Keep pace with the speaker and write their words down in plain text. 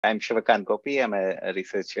I'm Sivakanth Gopi. I'm a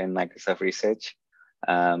researcher in Microsoft Research.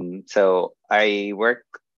 So I work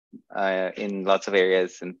in lots of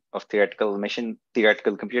areas of theoretical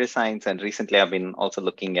computer science, and recently I've been also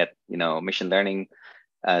looking at machine learning,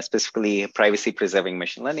 specifically privacy preserving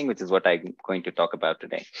machine learning, which is what I'm going to talk about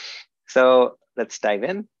today. So let's dive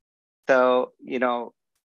in. So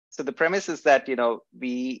so the premise is that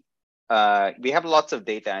we have lots of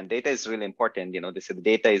data, and data is really important. They say the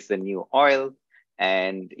data is the new oil,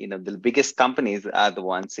 and the biggest companies are the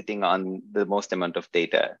ones sitting on the most amount of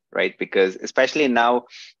data, right? Because especially now,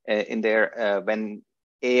 in their when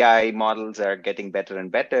AI models are getting better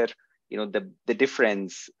and better, the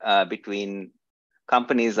difference between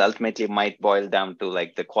companies ultimately might boil down to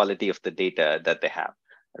like the quality of the data that they have,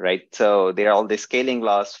 right? So there are all these scaling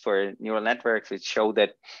laws for neural networks which show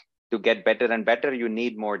that to get better and better, you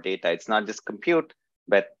need more data. It's not just compute,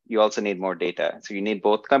 but you also need more data. So you need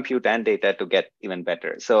both compute and data to get even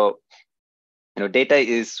better. So, data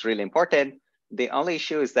is really important. The only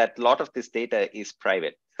issue is that a lot of this data is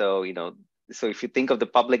private. So, so if you think of the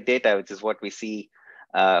public data, which is what we see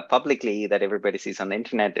publicly that everybody sees on the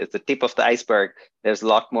internet, is the tip of the iceberg. There's a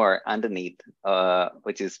lot more underneath,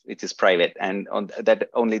 which is private, and that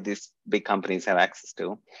only these big companies have access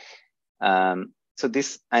to. So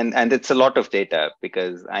this and it's a lot of data,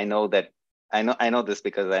 because I know this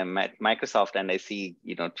because I'm at Microsoft and I see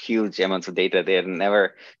huge amounts of data. They're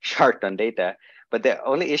never short on data. But the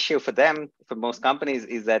only issue for most companies,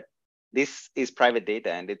 is that this is private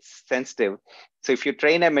data and it's sensitive. So if you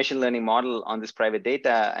train a machine learning model on this private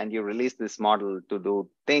data and you release this model to do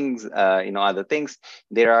things, other things,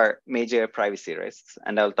 there are major privacy risks.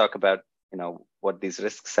 And I'll talk about what these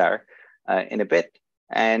risks are in a bit.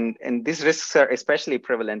 And these risks are especially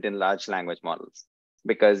prevalent in large language models,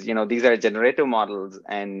 because these are generative models,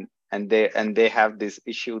 and they have this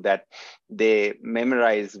issue that they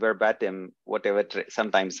memorize verbatim whatever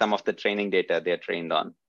sometimes some of the training data they're trained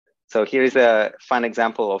on. So here is a fun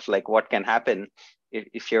example of like what can happen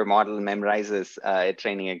if your model memorizes a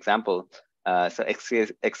training example. So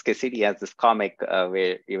XKCD has this comic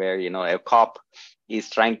where a cop is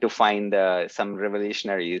trying to find some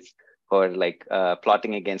revolutionaries who are like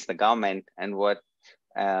plotting against the government, and what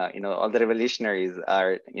all the revolutionaries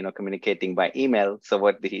are communicating by email. So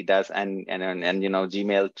what he does, and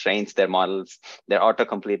Gmail trains their models, their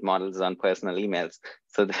autocomplete models, on personal emails.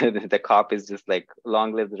 So the cop is just like,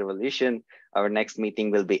 long live the revolution, our next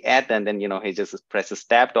meeting will be at, and then he just presses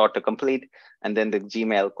tab to autocomplete, and then the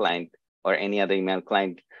Gmail client or any other email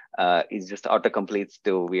client is just autocompletes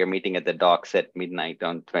to, we are meeting at the docks at midnight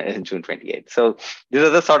on June 28th. So these are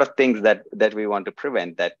the sort of things that we want to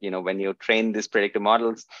prevent, that when you train these predictive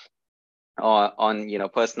models on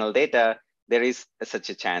personal data, there is such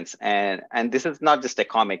a chance. And this is not just a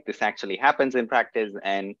comic, this actually happens in practice,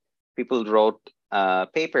 and people wrote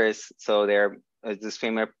papers. So there is this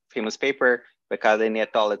famous paper by Kazani et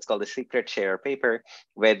al. It's called the secret share paper,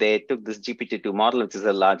 where they took this GPT-2 model, which is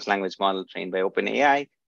a large language model trained by OpenAI,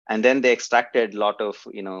 and then they extracted a lot of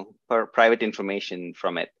private information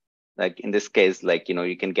from it. Like in this case, like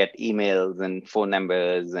you can get emails and phone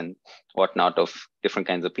numbers and whatnot of different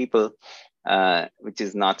kinds of people, which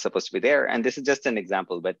is not supposed to be there. And this is just an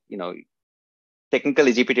example, but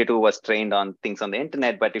technically GPT-2 was trained on things on the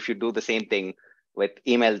internet. But if you do the same thing with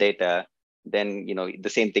email data, then the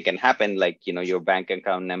same thing can happen. Like your bank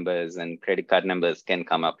account numbers and credit card numbers can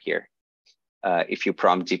come up here if you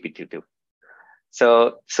prompt GPT-2.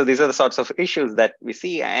 So these are the sorts of issues that we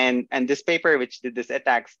see. And this paper, which did this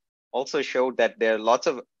attacks, also showed that there are lots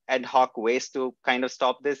of ad hoc ways to kind of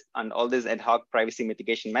stop this, and all these ad hoc privacy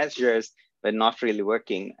mitigation measures were not really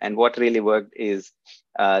working. And what really worked is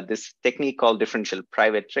this technique called differential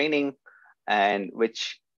private training, and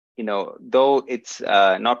which, though it's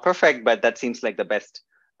not perfect, but that seems like the best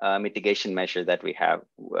mitigation measure that we have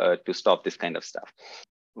to stop this kind of stuff.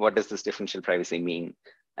 What does this differential privacy mean?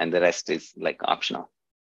 And the rest is like optional.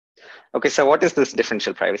 Okay, so what is this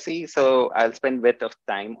differential privacy? So I'll spend a bit of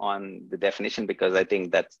time on the definition, because I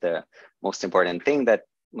think that's the most important thing that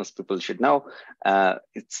most people should know.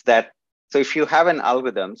 It's that, so if you have an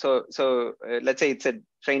algorithm, so let's say it's a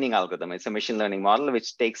training algorithm, it's a machine learning model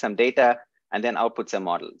which takes some data and then outputs a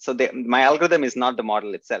model. So my algorithm is not the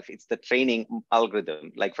model itself, it's the training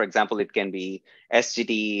algorithm. Like for example, it can be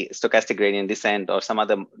SGD, stochastic gradient descent, or some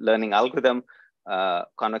other learning algorithm,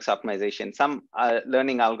 convex optimization, some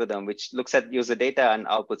learning algorithm which looks at user data and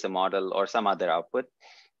outputs a model or some other output.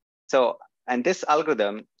 So, and this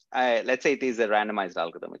algorithm, let's say it is a randomized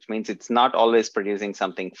algorithm, which means it's not always producing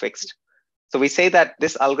something fixed. So we say that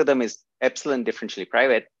this algorithm is epsilon differentially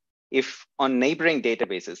private if on neighboring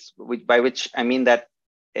databases, by which I mean that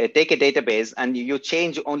take a database and you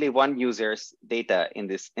change only one user's data in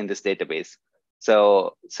this database.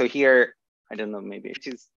 So here, I don't know, maybe which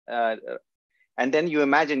is and then you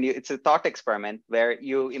imagine it's a thought experiment where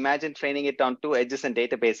you imagine training it on two adjacent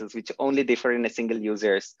databases which only differ in a single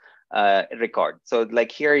user's record. So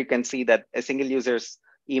like here you can see that a single user's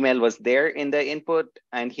email was there in the input,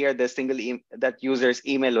 and here the that user's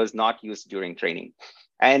email was not used during training.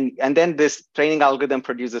 And then this training algorithm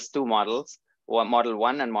produces two models, model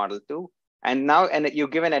 1 and model 2. And now, you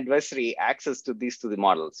give an adversary access to these two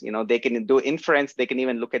models. They can do inference, they can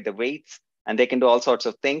even look at the weights, and they can do all sorts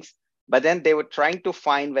of things. But then they were trying to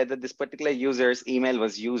find whether this particular user's email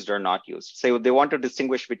was used or not used. So they want to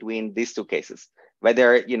distinguish between these two cases.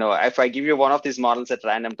 Whether, if I give you one of these models at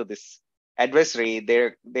random to this adversary,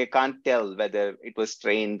 they can't tell whether it was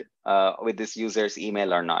trained with this user's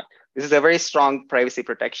email or not. This is a very strong privacy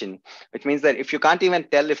protection, which means that if you can't even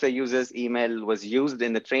tell if the user's email was used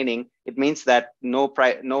in the training, it means that no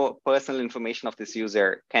personal information of this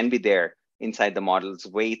user can be there inside the model's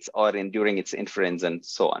weights or during its inference and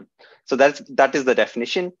so on. So that is the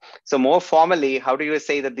definition. So more formally, how do you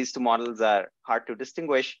say that these two models are hard to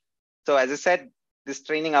distinguish? So as I said, this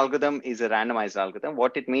training algorithm is a randomized algorithm.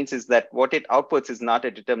 What it means is that what it outputs is not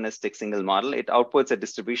a deterministic single model. It outputs a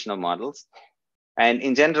distribution of models. And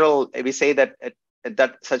in general, we say that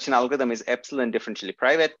such an algorithm is epsilon differentially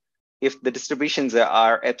private if the distributions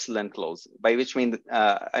are epsilon closed, by which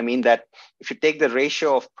I mean that if you take the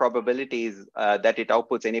ratio of probabilities that it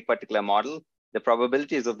outputs any particular model, the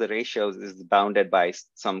probabilities of the ratios is bounded by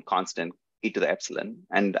some constant e to the epsilon,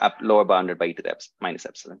 and lower bounded by e to the minus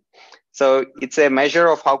epsilon. So it's a measure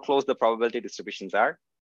of how close the probability distributions are.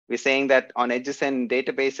 We're saying that on adjacent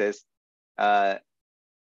databases,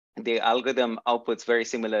 the algorithm outputs very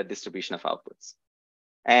similar distribution of outputs.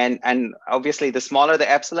 And obviously, the smaller the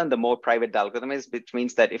epsilon, the more private the algorithm is, which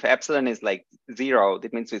means that if epsilon is like 0,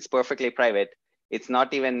 that means it's perfectly private. It's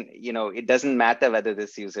not even, it doesn't matter whether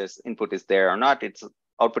this user's input is there or not. It's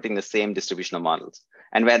outputting the same distribution of models.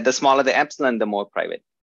 And when the smaller the epsilon, the more private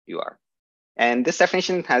you are. And this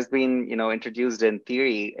definition has been, introduced in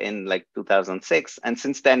theory in like 2006. And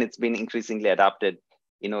since then, it's been increasingly adopted,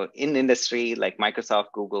 in industry like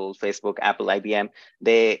Microsoft, Google, Facebook, Apple, IBM.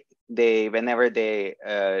 Whenever they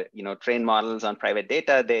train models on private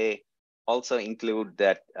data, they also include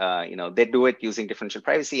that they do it using differential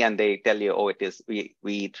privacy, and they tell you, oh, it is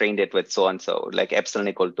we trained it with so and so, like epsilon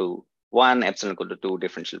equal to 1, epsilon equal to 2,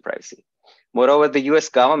 differential privacy. Moreover, the US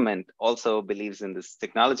government also believes in this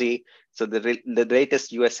technology. So the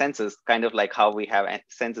latest US census, kind of like how we have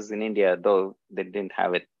census in India, though they didn't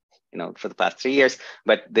have it for the past 3 years,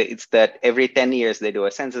 but it's that every 10 years they do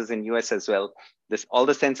a census in US as well. All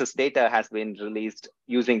the census data has been released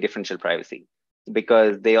using differential privacy,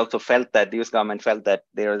 because they also felt that the US government felt that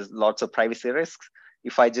there's lots of privacy risks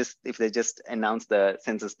if they just announce the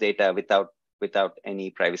census data without any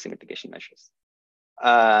privacy mitigation measures.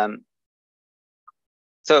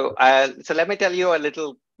 So let me tell you a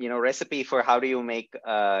little recipe for how do you make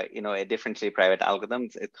a differentially private algorithm.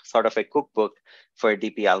 It's sort of a cookbook for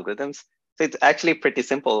DP algorithms. So it's actually pretty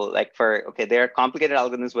simple. Like there are complicated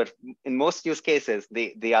algorithms, but in most use cases,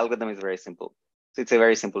 the algorithm is very simple. So it's a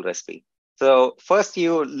very simple recipe. So first,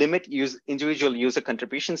 you limit individual user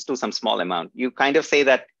contributions to some small amount. You kind of say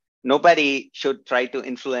that nobody should try to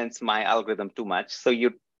influence my algorithm too much. So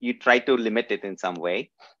you try to limit it in some way.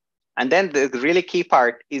 And then the really key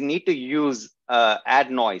part is need to add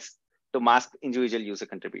noise to mask individual user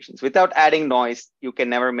contributions. Without adding noise, you can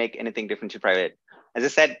never make anything differentially private. As I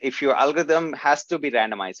said, if your algorithm has to be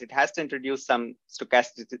randomized, it has to introduce some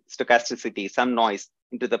stochasticity, some noise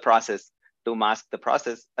into the process to mask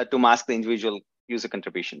the individual user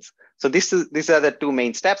contributions. So these are the two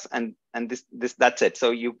main steps, and that's it.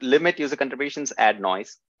 So you limit user contributions, add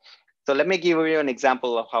noise. So let me give you an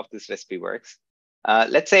example of how this recipe works.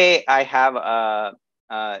 Let's say I have a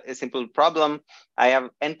simple problem. I have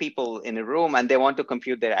n people in a room, and they want to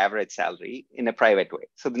compute their average salary in a private way.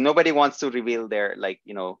 So nobody wants to reveal their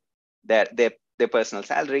their personal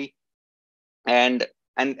salary, and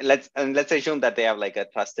let's assume that they have like a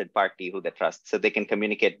trusted party who they trust, so they can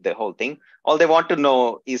communicate the whole thing. All they want to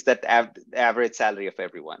know is that average salary of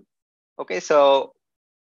everyone. Okay, so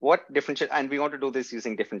and we want to do this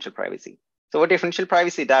using differential privacy. So what differential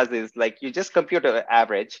privacy does is you just compute an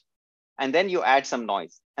average, and then you add some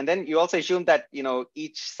noise. And then you also assume that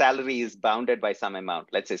each salary is bounded by some amount,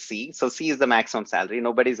 let's say C. So C is the maximum salary.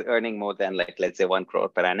 Nobody's earning more than let's say 1 crore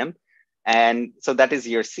per annum. And so that is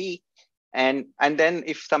your C. And then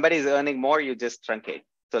if somebody is earning more, you just truncate.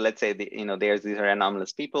 So let's say these are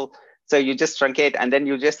anomalous people. So you just truncate, and then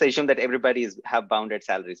you just assume that everybody have bounded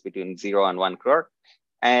salaries between 0 and 1 crore.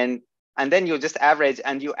 And then you just average,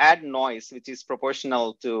 and you add noise, which is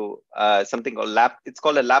proportional to something called it's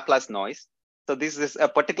called a Laplace noise. So this is a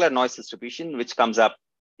particular noise distribution which comes up,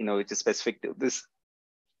 which is specific to this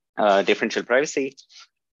differential privacy.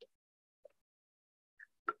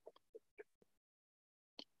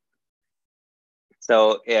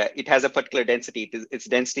 So it has a particular density. Its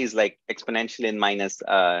density is like exponential in minus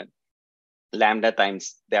lambda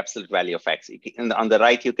times the absolute value of x. On the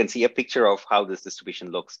right, you can see a picture of how this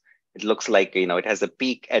distribution looks. It looks like, it has a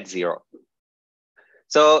peak at 0.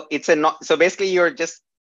 So so basically you're just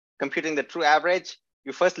computing the true average.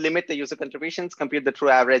 You first limit the user contributions, compute the true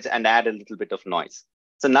average, and add a little bit of noise.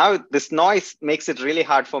 So now this noise makes it really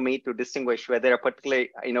hard for me to distinguish whether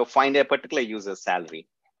find a particular user's salary.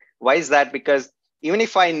 Why is that? Because even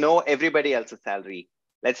if I know everybody else's salary,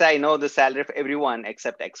 let's say I know the salary of everyone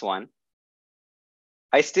except X1,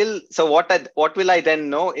 so what will I then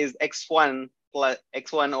know is X1 plus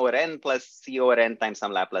X1 over N plus C over N times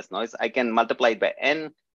some Laplace noise. I can multiply it by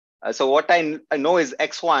N. So what I know is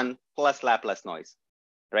X1 plus Laplace noise,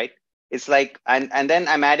 right? It's like, and then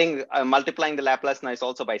I'm adding, multiplying the Laplace noise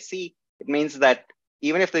also by C. It means that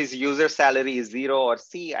even if this user salary is 0 or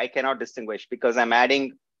C, I cannot distinguish because I'm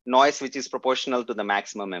adding noise which is proportional to the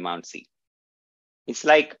maximum amount C. It's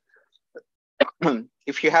like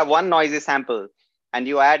if you have one noisy sample and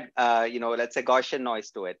you add, let's say Gaussian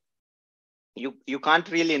noise to it, you can't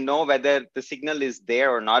really know whether the signal is there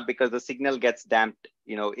or not because the signal gets damped,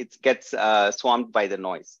 it gets swamped by the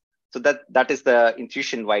noise. So that is the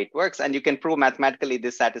intuition why it works. And you can prove mathematically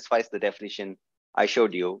this satisfies the definition I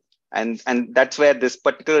showed you. And that's where this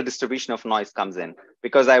particular distribution of noise comes in,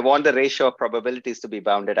 because I want the ratio of probabilities to be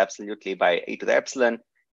bounded absolutely by e to the epsilon.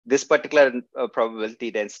 This particular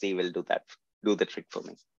probability density will do the trick for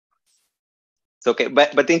me. So, okay,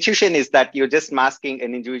 but the intuition is that you're just masking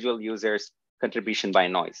an individual user's contribution by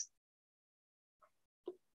noise.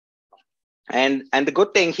 And the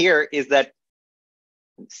good thing here is that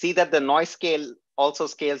see that the noise scale also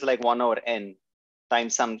scales like 1 over n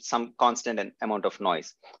times some constant amount of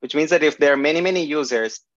noise, which means that if there are many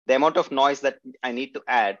users, the amount of noise that I need to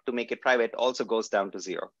add to make it private also goes down to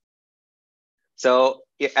 0. So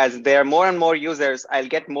as there are more and more users, I'll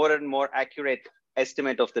get more and more accurate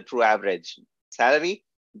estimate of the true average salary,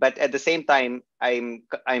 but at the same time,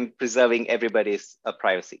 I'm preserving everybody's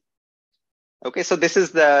privacy. Okay, so this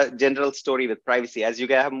is the general story with privacy. As you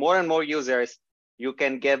have more and more users, you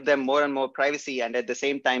can give them more and more privacy, and at the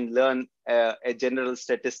same time learn a general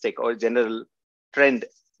statistic or general trend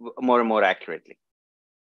more and more accurately.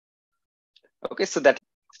 Okay, so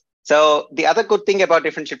the other good thing about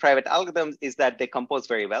differentially private algorithms is that they compose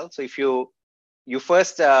very well. So if you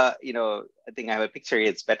first, I think I have a picture here,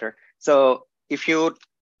 it's better. So if you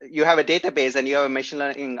have a database and you have a machine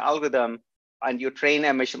learning algorithm and you train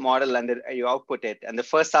a machine model and then you output it, and the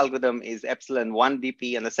first algorithm is epsilon 1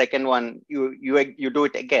 dp, and the second one you do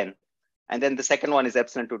it again, and then the second one is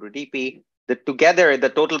epsilon 2 dp. Together, the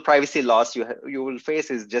total privacy loss you will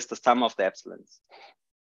face is just the sum of the epsilons.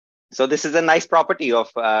 So this is a nice property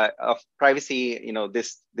of privacy,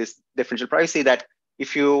 this differential privacy, that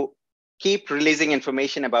if you keep releasing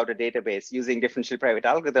information about a database using differentially private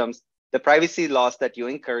algorithms, the privacy loss that you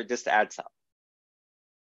incur just adds up.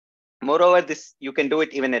 Moreover, you can do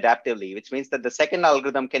it even adaptively, which means that the second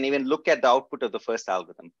algorithm can even look at the output of the first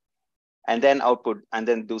algorithm and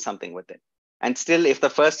then do something with it. And still, if the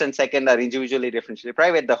first and second are individually differentially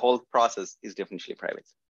private, the whole process is differentially private.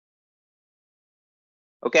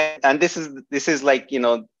 Okay, and this is like,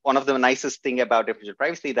 one of the nicest thing about differential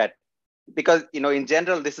privacy, that because, in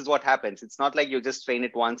general, this is what happens. It's not like you just train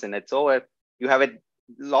it once and it's over. You have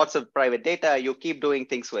lots of private data, you keep doing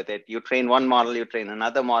things with it. You train one model, you train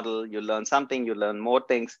another model, you learn something, you learn more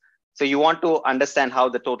things. So you want to understand how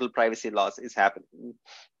the total privacy loss is happening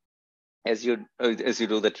as you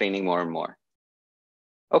do the training more and more.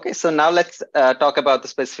 Okay, so now let's talk about the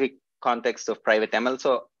specific context of private ML.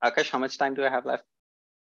 So Akash, how much time do I have left?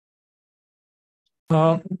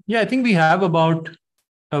 Yeah, I think we have about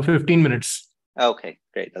 15 minutes. Okay,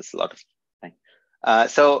 great. That's a lot of time.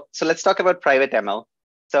 So let's talk about private ML.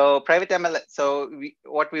 So private ML,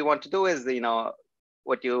 what we want to do is,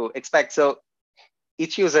 what you expect. So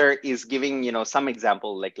each user is giving, some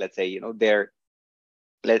example, like let's say,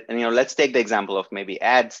 let's take the example of maybe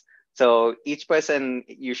ads. So each person,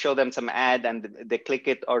 you show them some ad and they click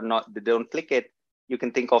it or not, they don't click it. You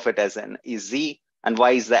can think of it as is Z, and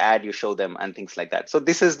Y is the ad you show them and things like that. So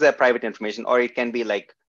this is the private information, or it can be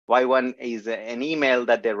like Y1 is an email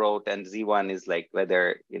that they wrote and Z1 is like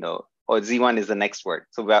whether, or Z1 is the next word.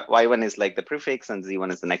 So Y1 is like the prefix and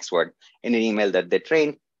Z1 is the next word in an email that they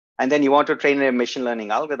train. And then you want to train a machine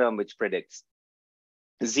learning algorithm which predicts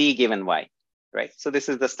Z given Y, right? So this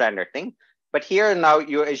is the standard thing. But here now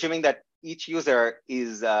you're assuming that each user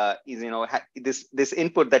is this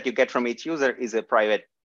input that you get from each user is a private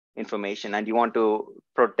information, and you want to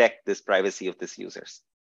protect this privacy of these users.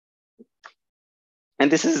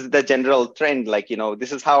 And this is the general trend. Like,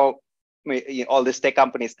 this is how all these tech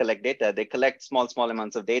companies collect data. They collect small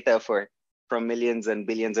amounts of data from millions and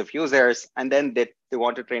billions of users, and then they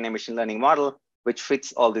want to train a machine learning model which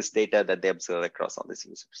fits all this data that they observe across all these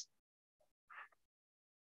users.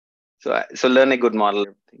 So learn a good model.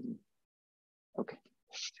 Okay.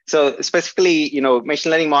 So specifically,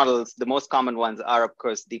 machine learning models, the most common ones are, of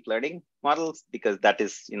course, deep learning models, because that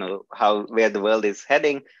is, where the world is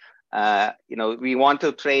heading. We want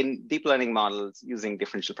to train deep learning models using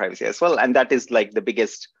differential privacy as well. And that is like the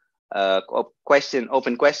biggest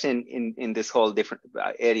open question in this whole different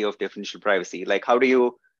area of differential privacy. Like, how do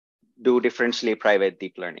you do differentially private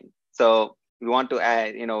deep learning? So we want to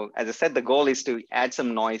add, as I said, the goal is to add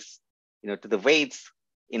some noise, to the weights,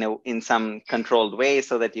 in some controlled way,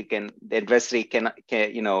 so that the adversary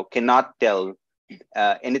cannot tell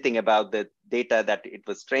anything about the data that it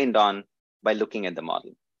was trained on by looking at the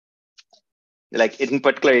model. Like, in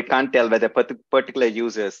particular, it can't tell whether particular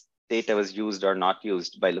user's data was used or not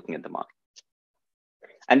used by looking at the model.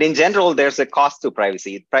 And in general, there's a cost to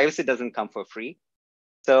privacy. Privacy doesn't come for free.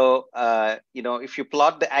 So, if you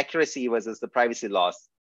plot the accuracy versus the privacy loss,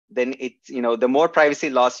 then it's, the more privacy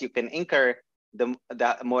loss you can incur, the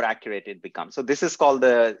more accurate it becomes. So this is called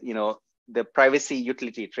the privacy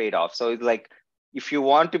utility trade-off. So it's like, if you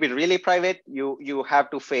want to be really private, you have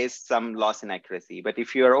to face some loss in accuracy. But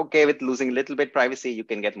if you're okay with losing a little bit privacy, you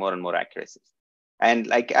can get more and more accuracy. And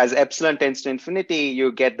like, as epsilon tends to infinity,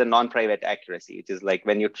 you get the non-private accuracy, which is like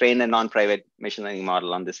when you train a non-private machine learning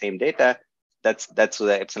model on the same data, that's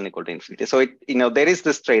the epsilon equal to infinity. So there is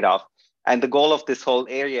this trade-off. And the goal of this whole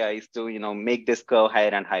area is to, make this curve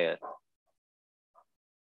higher and higher.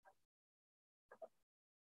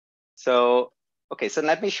 So, okay, so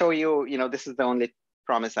let me show you, this is the only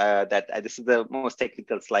promise this is the most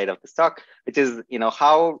technical slide of this talk, which is,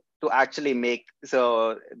 how to actually make,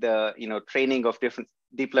 the, training of different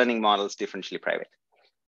deep learning models differentially private.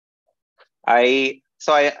 At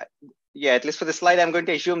least for the slide, I'm going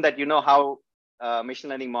to assume that you know how machine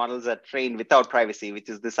learning models are trained without privacy, which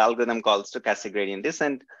is this algorithm called stochastic gradient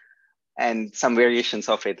descent, and some variations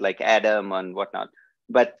of it like Adam and whatnot.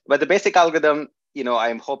 But the basic algorithm,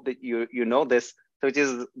 I hope that you know this, which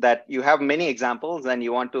is that you have many examples and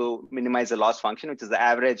you want to minimize the loss function, which is the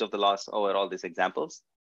average of the loss over all these examples.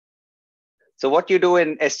 So what you do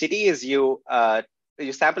in SGD is you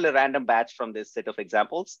sample a random batch from this set of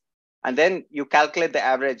examples, and then you calculate the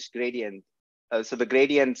average gradient. So the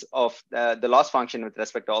gradients of the loss function with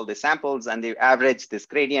respect to all the samples, and you average this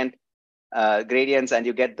gradients, and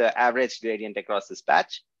you get the average gradient across this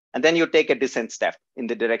batch. And then you take a descent step in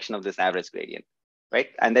the direction of this average gradient, right?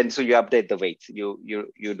 And then so you update the weights. You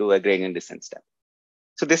do a gradient descent step.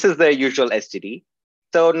 So this is the usual SGD.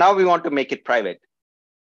 So now we want to make it private.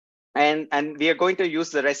 And we are going to use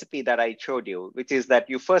the recipe that I showed you, which is that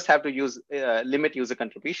you first have to use limit user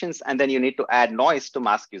contributions, and then you need to add noise to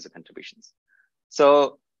mask user contributions.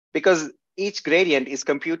 So because each gradient is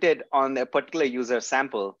computed on a particular user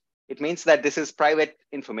sample, it means that this is private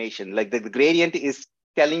information. Like the gradient is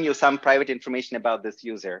telling you some private information about this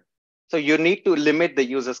user. So you need to limit the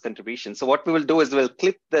user's contribution. So what we will do is we'll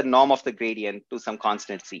clip the norm of the gradient to some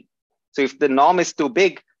constant C. So if the norm is too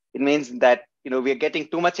big, it means that we're getting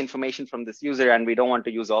too much information from this user and we don't want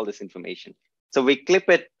to use all this information. So we clip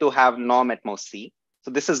it to have norm at most C.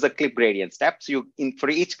 So this is the clip gradient step. So for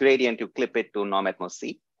each gradient, you clip it to norm at most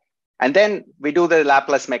C. And then we do the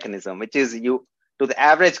Laplace mechanism, which is to the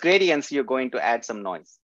average gradients, you're going to add some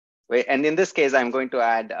noise. And in this case, I'm going to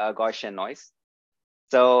add Gaussian noise.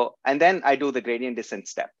 So, and then I do the gradient descent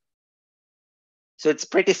step. So it's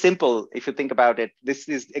pretty simple if you think about it. This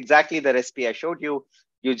is exactly the recipe I showed you.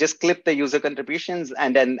 You just clip the user contributions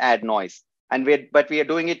and then add noise. But we are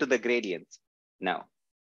doing it to the gradients now.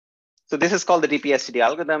 So this is called the DPSGD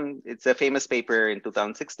algorithm. It's a famous paper in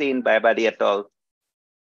 2016 by Abadi et al.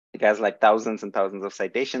 It has like thousands and thousands of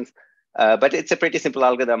citations, but it's a pretty simple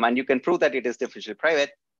algorithm, and you can prove that it is differentially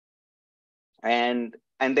private. And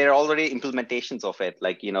there are already implementations of it.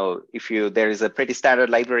 Like, there is a pretty standard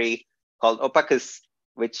library called Opacus,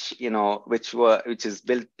 which is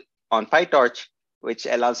built on PyTorch, which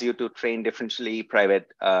allows you to train differentially private,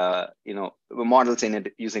 models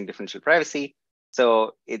using differential privacy.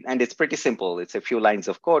 So, it's pretty simple. It's a few lines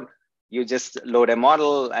of code, you just load a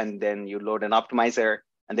model, and then you load an optimizer,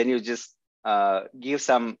 and then you just give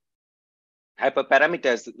some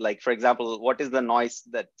hyperparameters, like, for example, what is the noise,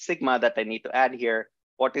 that sigma that I need to add here?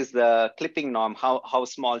 What is the clipping norm? How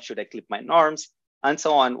small should I clip my norms? And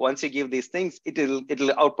so on. Once you give these things, it'll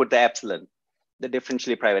output the epsilon, the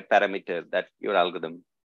differentially private parameter that your algorithm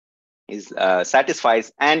is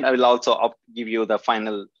satisfies, and I will also give you the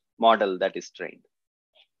final model that is trained.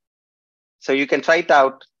 So you can try it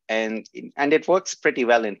out, and it works pretty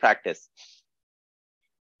well in practice.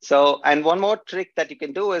 So, and one more trick that you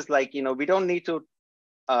can do is, like, we don't need to,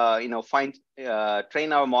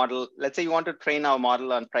 train our model. Let's say you want to train our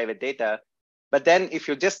model on private data, but then if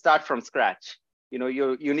you just start from scratch,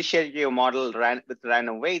 you initiate your model with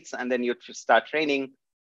random weights, and then you start training,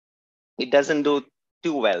 it doesn't do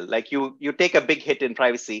too well. Like you take a big hit in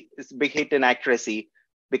privacy, it's a big hit in accuracy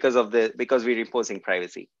because we're imposing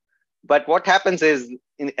privacy. But what happens is,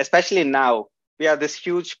 especially now, we have this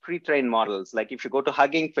huge pre-trained models. Like if you go to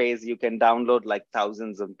Hugging Face, you can download like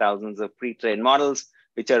thousands and thousands of pre-trained models,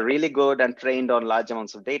 which are really good and trained on large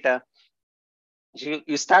amounts of data.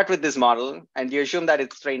 You start with this model and you assume that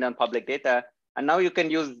it's trained on public data. And now you can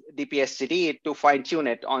use DPSGD to fine tune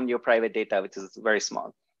it on your private data, which is very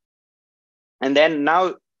small. And then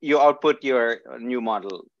now you output your new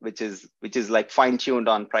model, which is like fine tuned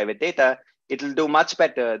on private data. It'll do much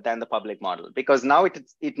better than the public model, because now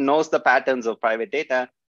it knows the patterns of private data,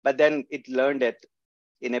 but then it learned it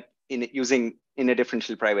using in a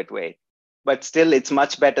differential private way. But still, it's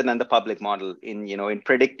much better than the public model in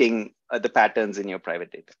predicting the patterns in your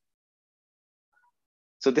private data.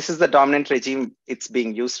 So this is the dominant regime. It's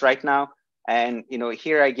being used right now. And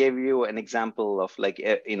here I gave you an example of like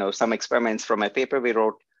some experiments from a paper we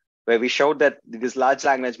wrote, where we showed that these large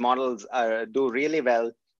language models do really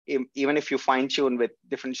well, even if you fine tune with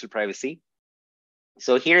differential privacy.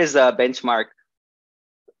 So here is a benchmark.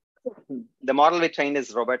 The model we trained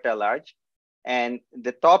is Roberta Large, and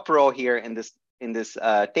the top row here in this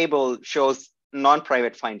table shows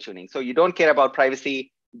non-private fine tuning. So you don't care about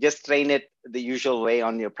privacy, just train it the usual way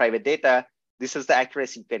on your private data. This is the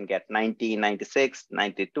accuracy you can get: 90, 96,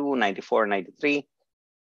 92, 94, 93.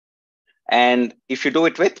 And if you do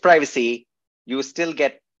it with privacy, you still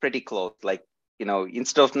get pretty close. Like,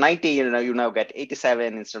 instead of 90, you now get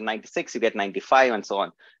 87. Instead of 96, you get 95, and so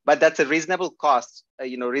on. But that's a reasonable cost,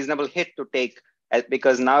 reasonable hit to take,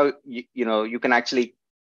 because now you can actually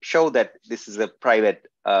show that this is a private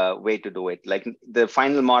way to do it. Like the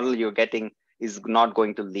final model you're getting is not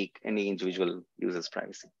going to leak any individual user's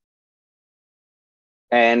privacy.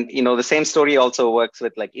 And the same story also works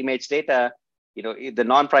with like image data. The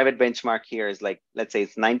non-private benchmark here is like, let's say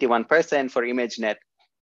it's 91% for ImageNet.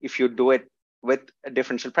 If you do it with a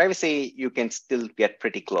differential privacy, you can still get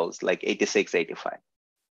pretty close, like 86, 85.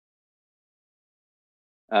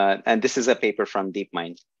 And this is a paper from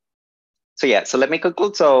DeepMind. So yeah, so let me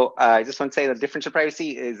conclude. So I just want to say that differential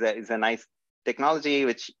privacy is a nice technology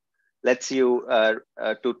which lets you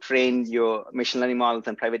to train your machine learning models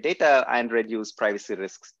and private data and reduce privacy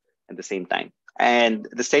risks at the same time. And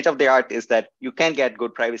the state of the art is that you can get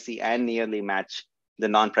good privacy and nearly match the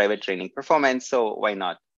non-private training performance. So why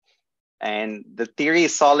not? And the theory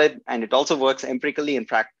is solid, and it also works empirically in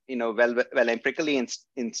well empirically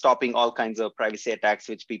in stopping all kinds of privacy attacks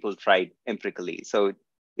which people tried empirically. So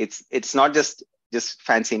it's not just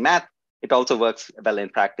fancy math. It also works well in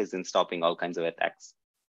practice in stopping all kinds of attacks.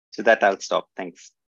 So that I'll stop. Thanks.